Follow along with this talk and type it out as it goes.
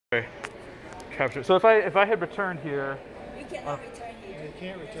Okay. Capture. So if I had returned here, You cannot return here. You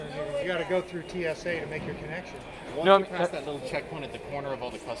can't return here. You got to go through TSA to make your connection. Once No, you pass that little checkpoint at the corner of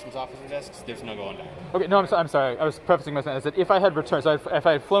all the customs officer desks, there's no going back. okay, no, I'm sorry. I was prefacing my sentence. I said if I had returned, so if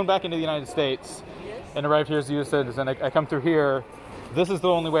I had flown back into the United States and arrived here as a U.S. citizen, I come through here, this is the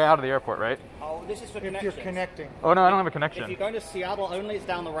only way out of the airport, right? Oh, this is for If connections. you're connecting. Oh, no, I don't have a connection. If you're going to Seattle only, it's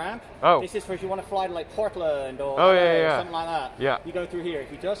down the ramp. Oh. This is for if you want to fly to like Portland or Oh, yeah, LA or yeah. something like that. Yeah. You go through here.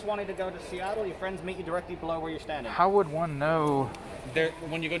 If you just wanted to go to Seattle, your friends meet you directly below where you're standing. How would one know?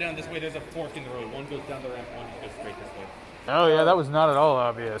 When you go down this way, there's a fork in the road. One goes down the ramp, one goes straight this way. Oh, yeah, that was not at all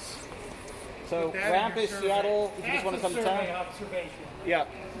obvious. So ramp is Seattle. If you just want to come to town. Yeah.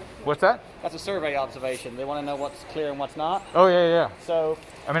 What's that? That's a survey observation. They want to know what's clear and what's not. Oh, yeah, yeah. So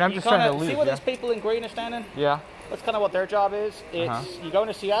I mean, I'm you just trying to leave. see where Yeah. those people in green are standing? Yeah. That's kind of what their job is. It's Uh-huh. you going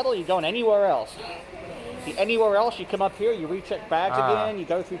to Seattle, you going anywhere else. Anywhere else, you come up here, you recheck bags again, you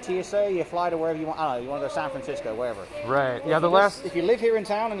go through TSA, you fly to wherever you want. I don't know, you want to go to San Francisco, wherever. Right. Yeah, the last. If you live here in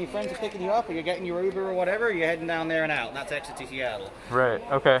town and your friends are picking you up, or you're getting your Uber or whatever, you're heading down there and out. And that's exit to Seattle. Right.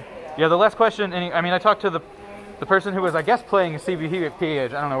 Okay. Yeah, the last question. I mean, I talked to the person who was, I guess, playing CBP. I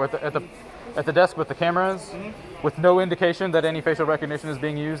don't know, at the desk with the cameras, with no indication that any facial recognition is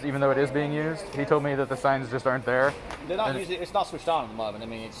being used, even though it is being used. He told me that the signs just aren't there. They're not using it's not switched on at the moment. I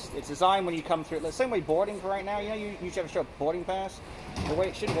mean, it's designed when you come through. The same way boarding for right now. You know, you usually have to show a boarding pass. The way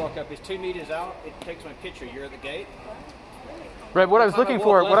it should work up is 2 meters out. It takes my picture. You're at the gate. Right, what I was looking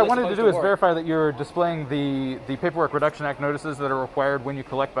for, what I wanted to supposed do to is work. verify that you're displaying the Paperwork Reduction Act notices that are required when you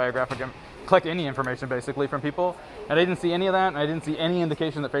collect collect any information basically from people. And I didn't see any of that, and I didn't see any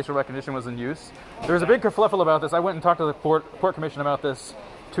indication that facial recognition was in use. There was a big kerfluffle about this. I went and talked to the Port Commission about this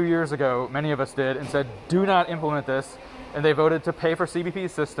 2 years ago, many of us did, and said, do not implement this. And they voted to pay for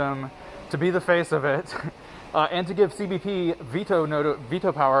CBP's system, to be the face of it, and to give CBP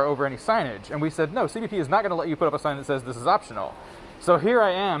veto power over any signage. And we said, no, CBP is not going to let you put up a sign that says this is optional. So here I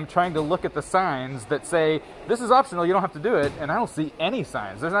am trying to look at the signs that say, this is optional, you don't have to do it, and I don't see any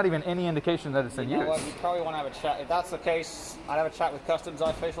signs. There's not even any indication that it's in You know use. what? You probably want to have a chat. If that's the case, I'd have a chat with customs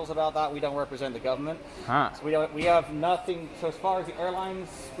officials about that. We don't represent the government. Huh. So we have nothing. So as far as the airlines,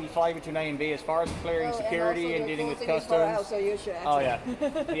 we fly between A and B. As far as clearing security and dealing with customs. So you should Oh yeah,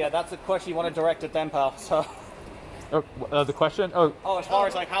 yeah. That's a question you want to direct at them, pal. So. Oh, the question? Oh, As far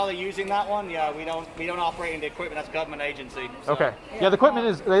as like how they're using that one, yeah, we don't operate in the equipment. That's a government agency. So. okay. Yeah, the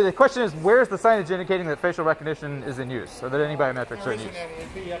question is, where's the signage indicating that facial recognition is in use, or that any biometrics are There in use? isn't any.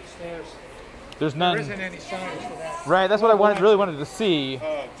 It'd be upstairs. There's none. There isn't any signage for that. Right, that's what I really wanted to see,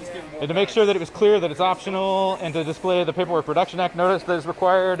 and to make sure that it was clear that it's optional, and to display the Paperwork Reduction Act notice that is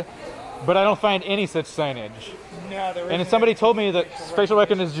required, but I don't find any such signage. No, there And isn't somebody any told me that facial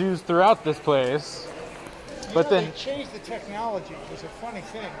recognition is used throughout this place, but they then... changed the technology. It was a funny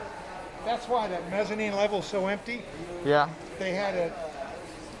thing. That's why that mezzanine level is so empty. Yeah. They had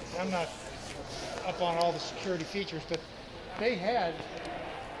I'm not up on all the security features, but they had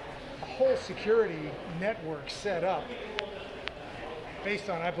a whole security network set up based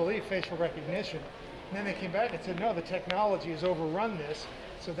on, I believe, facial recognition. And then they came back and said, no, the technology has overrun this,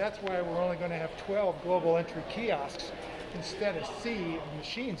 so that's why we're only going to have 12 global entry kiosks instead of C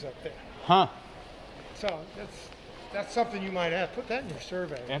machines up there. Huh. So that's something you might have. Put that in your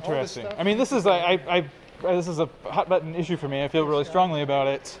survey. All this Interesting. stuff- I mean, this is this is a hot button issue for me. I feel really strongly about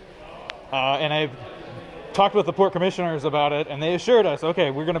it, and I've talked with the port commissioners about it, and they assured us, okay,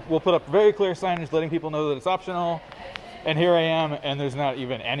 we'll put up very clear signage letting people know that it's optional. And here I am, and there's not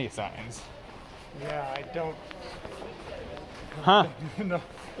even any signs. Yeah, I don't. Huh. No.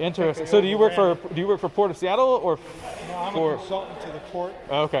 Interesting. So do you work for Port of Seattle or No, I'm for? a consultant to the port.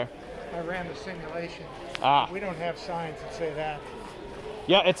 Oh, okay. I ran the simulation. Ah. We don't have signs that say that.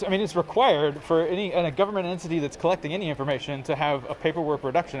 Yeah, it's required for a government entity that's collecting any information to have a Paperwork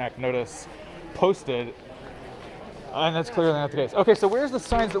Reduction Act notice posted, and that's clearly not the case. Okay, so where's the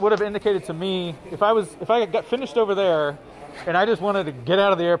signs that would have indicated to me if I got finished over there, and I just wanted to get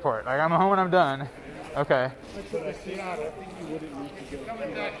out of the airport, like I'm home and I'm done. Okay.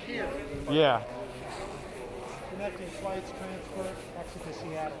 Coming back here, Yeah. connecting flights, transfer, exit to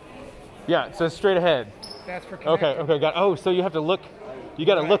Seattle. Yeah. It says straight ahead. That's for connecting. Okay. Okay. Got. Oh, so you have to look. You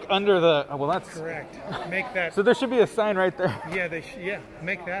got to look under the. Oh, well, that's Correct. Make that. So there should be a sign right there. Yeah,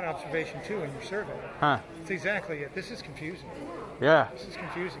 make that observation too in your survey. Huh. That's exactly it. This is confusing. Yeah. This is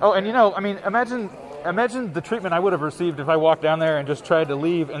confusing. Oh, and I mean, imagine the treatment I would have received if I walked down there and just tried to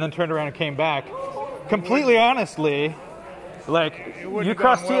leave and then turned around and came back. Completely honestly, like you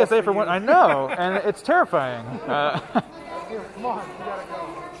crossed gone well TSA for for one. you. I know, and it's terrifying. Here, come on, you gotta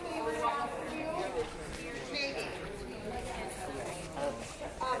go.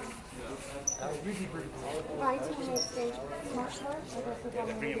 really, really cool. My team is state smart card. I guess we're going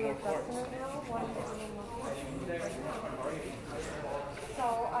to do a adjustment right now. One is doing so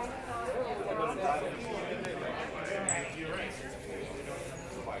I'm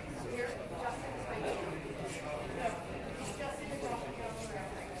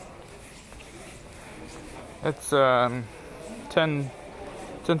It's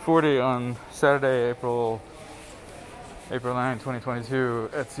 10:40 on Saturday, April 9,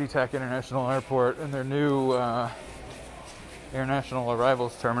 2022, at Sea-Tac International Airport in their new international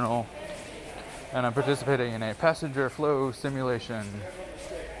arrivals terminal, and I'm participating in a passenger flow simulation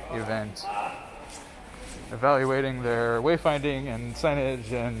event, evaluating their wayfinding and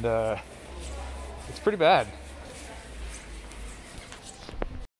signage, and it's pretty bad.